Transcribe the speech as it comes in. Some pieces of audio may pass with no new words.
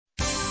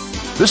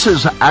This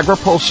is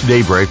AgriPulse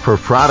Daybreak for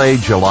Friday,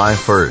 July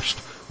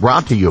 1st,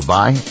 brought to you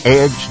by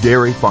Edge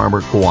Dairy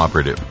Farmer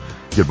Cooperative.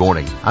 Good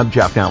morning. I'm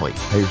Jeff Nally.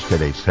 Here's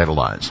today's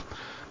headlines.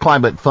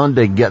 Climate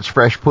funding gets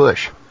fresh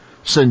push.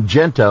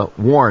 Syngenta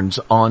warns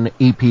on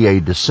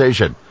EPA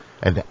decision.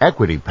 And the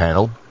equity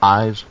panel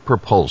eyes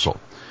proposal.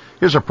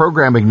 Here's a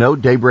programming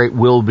note. Daybreak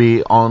will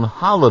be on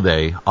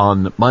holiday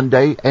on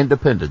Monday,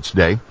 Independence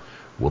Day.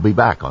 We'll be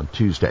back on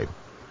Tuesday.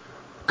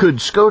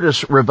 Could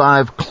SCOTUS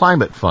revive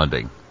climate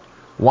funding?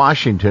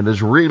 Washington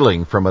is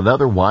reeling from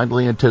another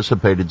widely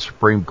anticipated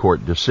Supreme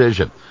Court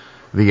decision.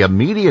 The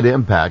immediate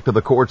impact of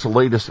the court's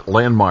latest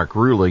landmark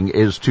ruling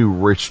is to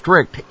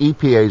restrict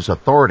EPA's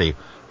authority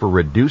for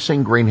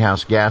reducing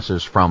greenhouse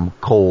gases from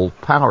coal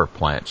power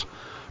plants.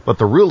 But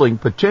the ruling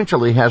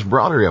potentially has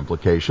broader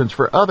implications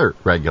for other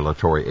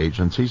regulatory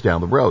agencies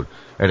down the road,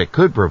 and it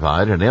could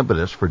provide an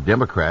impetus for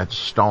Democrats'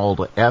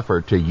 stalled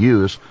effort to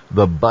use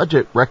the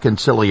budget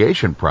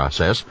reconciliation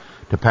process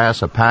to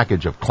pass a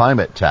package of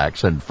climate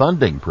tax and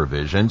funding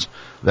provisions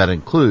that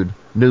include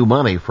new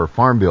money for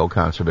Farm Bill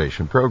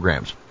conservation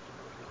programs.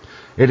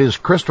 It is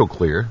crystal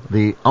clear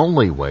the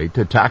only way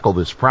to tackle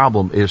this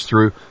problem is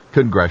through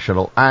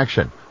congressional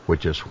action,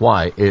 which is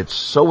why it's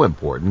so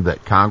important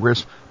that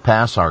Congress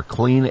pass our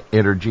clean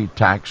energy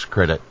tax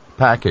credit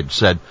package,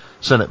 said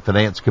Senate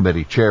Finance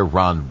Committee Chair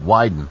Ron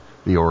Wyden,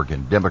 the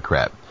Oregon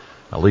Democrat.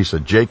 Lisa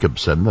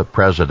Jacobson, the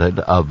president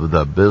of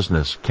the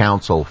Business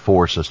Council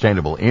for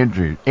Sustainable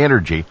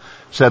Energy,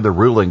 said the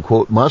ruling,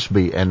 quote, must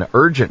be an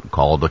urgent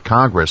call to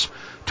Congress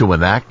to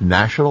enact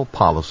national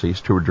policies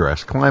to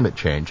address climate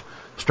change,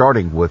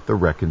 starting with the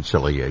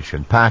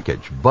reconciliation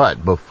package.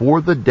 But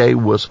before the day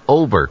was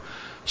over,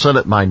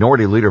 Senate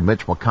Minority Leader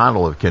Mitch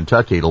McConnell of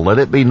Kentucky let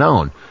it be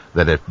known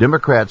that if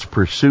Democrats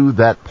pursue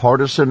that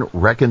partisan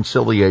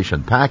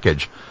reconciliation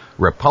package,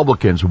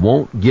 Republicans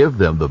won't give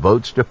them the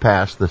votes to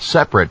pass the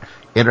separate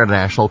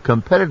international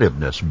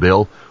competitiveness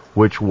bill,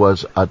 which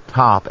was a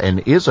top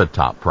and is a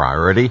top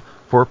priority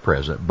for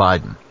President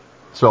Biden.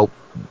 So,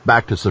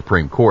 back to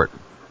Supreme Court.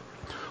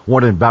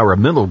 One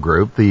environmental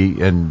group,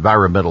 the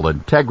Environmental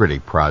Integrity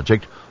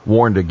Project,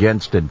 warned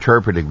against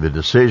interpreting the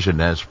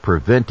decision as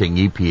preventing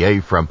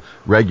EPA from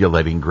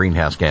regulating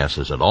greenhouse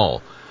gases at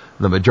all.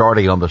 The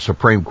majority on the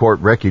Supreme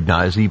Court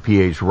recognized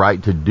EPA's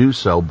right to do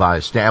so by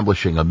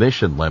establishing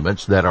emission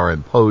limits that are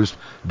imposed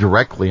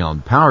directly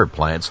on power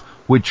plants,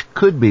 which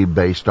could be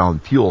based on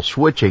fuel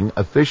switching,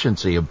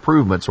 efficiency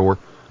improvements, or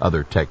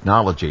other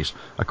technologies,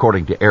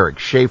 according to Eric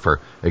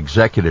Schaefer,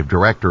 executive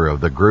director of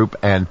the group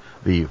and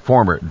the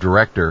former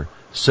director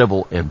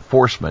civil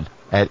enforcement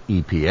at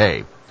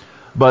EPA.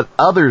 But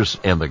others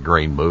in the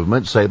green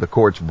movement say the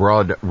court's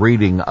broad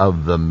reading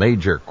of the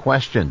major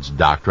questions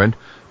doctrine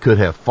could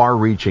have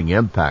far-reaching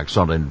impacts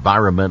on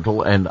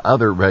environmental and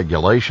other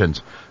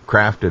regulations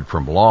crafted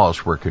from laws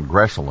where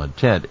congressional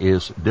intent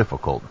is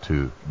difficult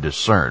to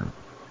discern.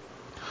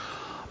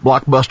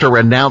 Blockbuster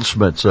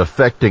announcements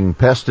affecting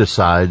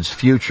pesticides'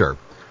 future.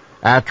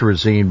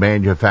 Atrazine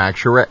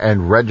manufacturer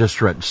and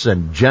registrant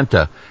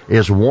Syngenta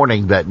is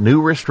warning that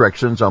new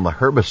restrictions on the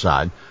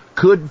herbicide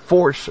could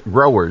force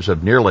growers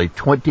of nearly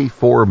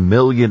 24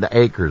 million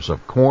acres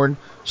of corn,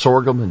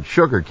 sorghum, and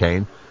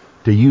sugarcane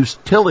to use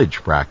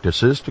tillage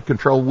practices to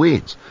control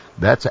weeds.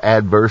 That's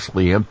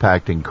adversely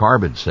impacting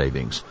carbon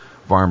savings.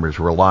 Farmers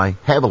rely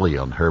heavily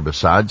on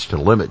herbicides to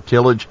limit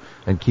tillage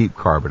and keep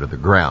carbon in the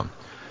ground.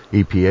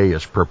 EPA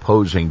is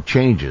proposing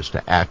changes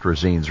to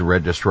atrazine's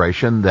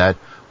registration that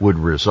would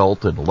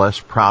result in less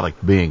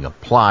product being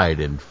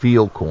applied in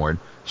field corn,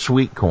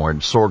 sweet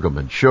corn, sorghum,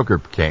 and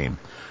sugarcane.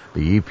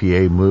 The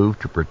EPA move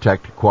to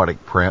protect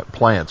aquatic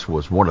plants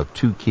was one of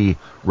two key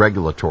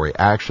regulatory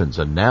actions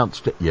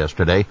announced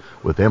yesterday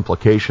with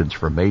implications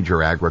for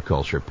major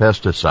agriculture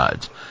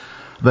pesticides.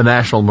 The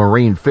National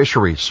Marine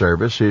Fisheries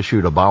Service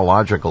issued a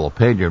biological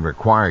opinion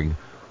requiring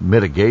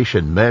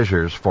mitigation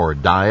measures for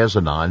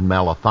diazinon,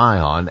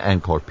 malathion,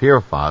 and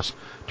chlorpyrifos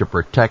to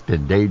protect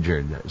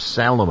endangered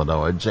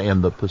salmonid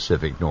in the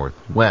Pacific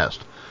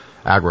Northwest.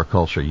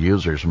 Agriculture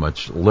users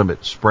must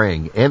limit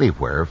spraying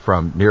anywhere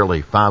from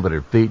nearly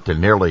 500 feet to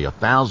nearly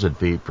 1,000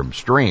 feet from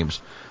streams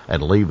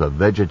and leave a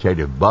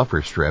vegetative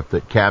buffer strip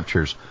that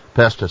captures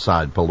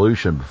pesticide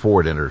pollution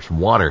before it enters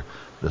water,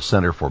 the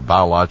Center for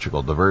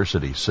Biological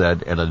Diversity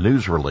said in a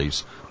news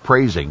release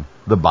praising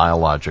the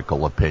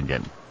biological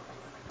opinion.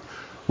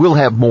 We'll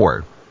have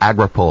more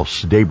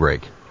AgriPulse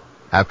Daybreak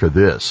after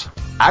this.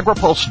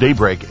 AgriPulse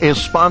Daybreak is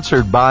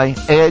sponsored by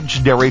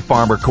Edge Dairy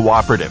Farmer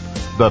Cooperative,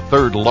 the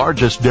third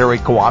largest dairy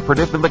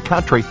cooperative in the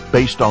country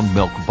based on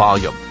milk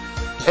volume.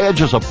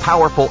 Edge is a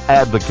powerful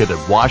advocate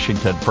in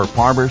Washington for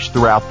farmers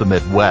throughout the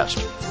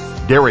Midwest.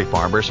 Dairy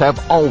farmers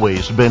have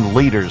always been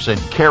leaders in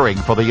caring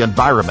for the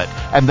environment,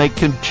 and they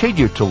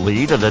continue to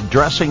lead in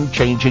addressing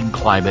changing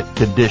climate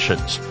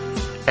conditions.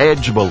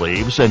 Edge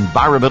believes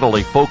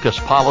environmentally focused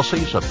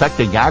policies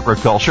affecting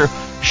agriculture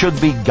should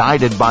be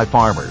guided by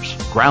farmers,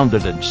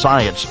 grounded in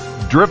science,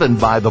 driven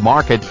by the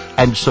market,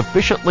 and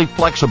sufficiently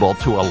flexible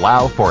to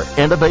allow for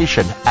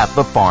innovation at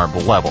the farm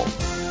level.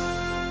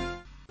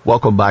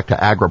 Welcome back to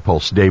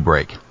AgriPulse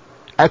Daybreak.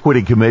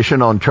 Equity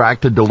Commission on track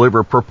to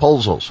deliver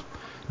proposals.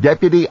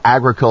 Deputy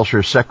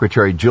Agriculture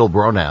Secretary Jill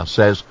Bronaugh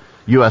says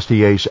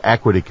USDA's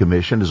Equity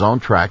Commission is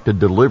on track to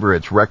deliver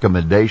its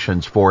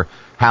recommendations for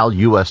how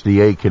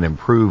USDA can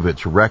improve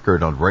its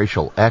record on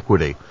racial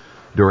equity.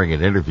 During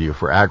an interview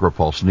for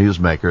AgriPulse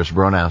Newsmakers,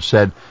 Bronaugh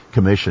said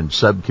commission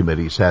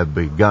subcommittees have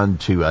begun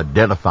to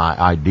identify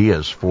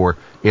ideas for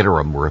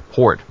interim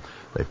report.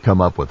 They've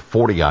come up with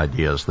 40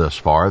 ideas thus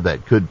far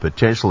that could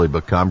potentially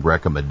become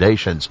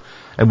recommendations,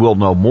 and we'll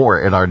know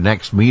more at our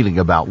next meeting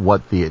about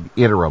what the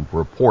interim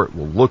report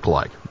will look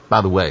like.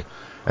 By the way,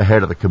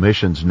 ahead of the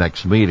Commission's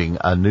next meeting,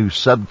 a new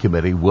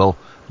subcommittee will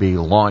be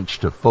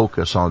launched to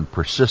focus on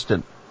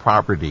persistent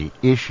property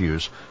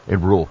issues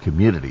in rural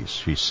communities,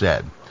 she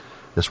said.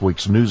 This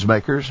week's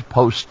Newsmakers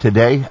post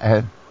today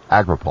at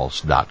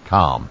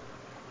agripulse.com.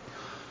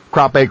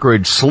 Crop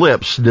acreage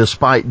slips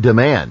despite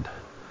demand.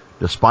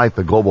 Despite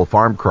the global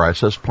farm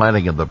crisis,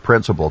 planting of the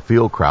principal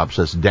field crops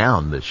is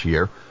down this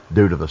year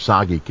due to the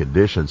soggy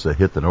conditions that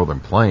hit the northern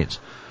plains.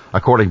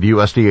 According to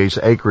USDA's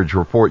acreage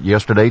report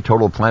yesterday,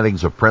 total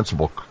plantings of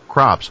principal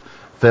crops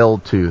fell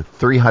to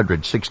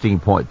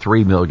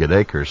 316.3 million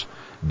acres,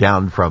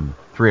 down from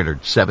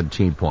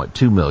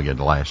 317.2 million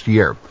last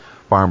year.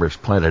 Farmers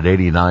planted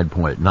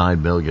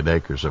 89.9 million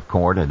acres of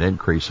corn, an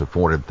increase of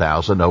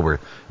 400,000 over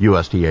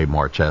USDA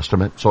March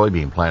estimate.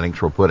 Soybean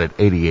plantings were put at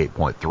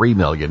 88.3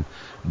 million,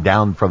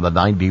 down from the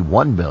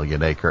 91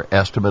 million acre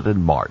estimate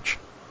in March.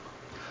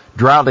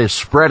 Drought is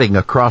spreading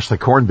across the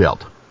Corn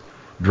Belt.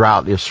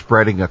 Drought is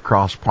spreading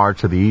across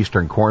parts of the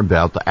eastern Corn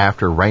Belt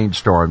after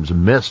rainstorms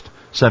missed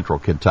central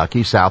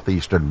Kentucky,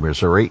 southeastern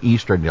Missouri,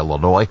 eastern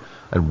Illinois,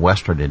 and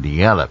western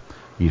Indiana.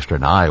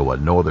 Eastern Iowa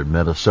and northern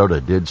Minnesota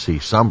did see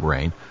some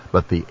rain,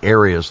 but the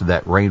areas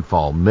that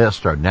rainfall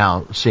missed are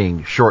now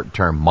seeing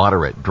short-term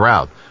moderate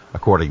drought,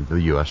 according to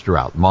the U.S.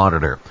 Drought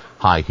Monitor.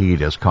 High heat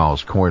has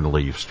caused corn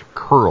leaves to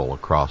curl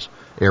across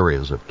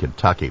areas of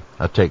Kentucky.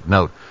 Take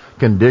note,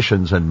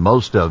 conditions in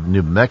most of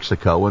New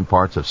Mexico and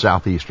parts of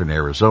southeastern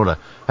Arizona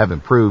have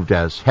improved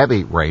as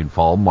heavy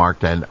rainfall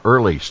marked an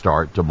early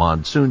start to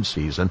monsoon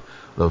season,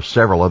 though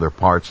several other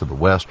parts of the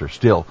West are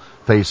still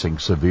facing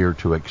severe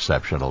to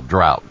exceptional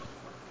drought.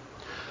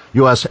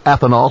 U.S.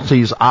 ethanol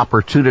sees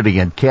opportunity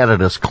in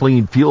Canada's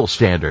clean fuel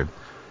standard.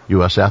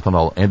 U.S.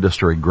 ethanol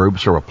industry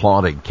groups are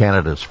applauding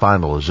Canada's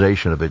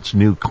finalization of its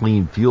new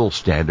clean fuel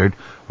standard,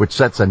 which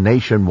sets a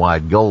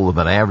nationwide goal of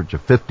an average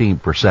of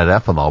 15%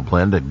 ethanol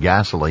blend in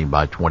gasoline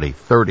by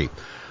 2030.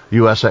 The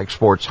U.S.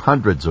 exports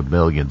hundreds of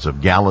millions of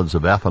gallons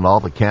of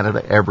ethanol to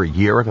Canada every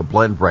year, and a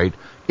blend rate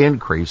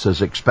increase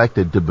is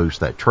expected to boost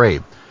that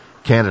trade.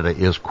 Canada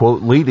is,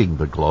 quote, leading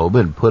the globe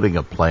in putting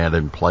a plan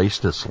in place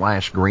to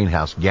slash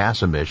greenhouse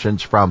gas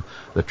emissions from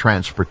the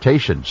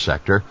transportation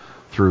sector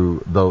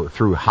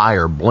through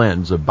higher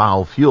blends of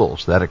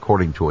biofuels. That,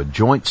 according to a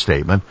joint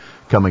statement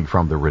coming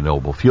from the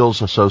Renewable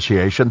Fuels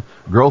Association,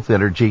 Growth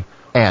Energy,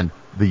 and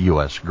the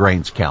U.S.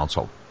 Grains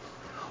Council.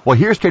 Well,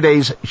 here's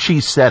today's She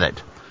Said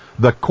It.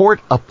 The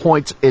court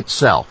appoints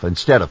itself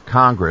instead of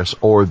Congress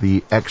or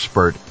the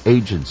expert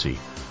agency,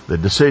 the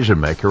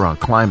decision maker on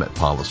climate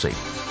policy.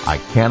 I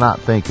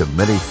cannot think of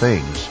many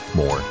things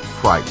more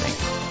frightening.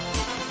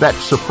 That's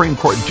Supreme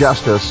Court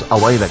Justice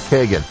Elena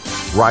Kagan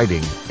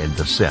writing in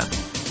dissent.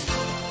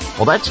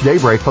 Well, that's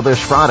Daybreak for this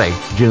Friday,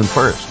 June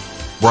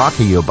 1st. Brought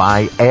to you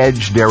by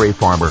Edge Dairy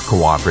Farmer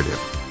Cooperative.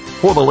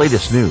 For the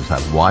latest news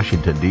out of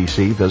Washington,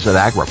 D.C., visit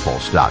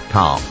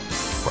agripulse.com.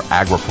 For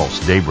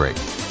AgriPulse Daybreak,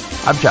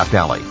 I'm Jeff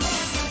Daly.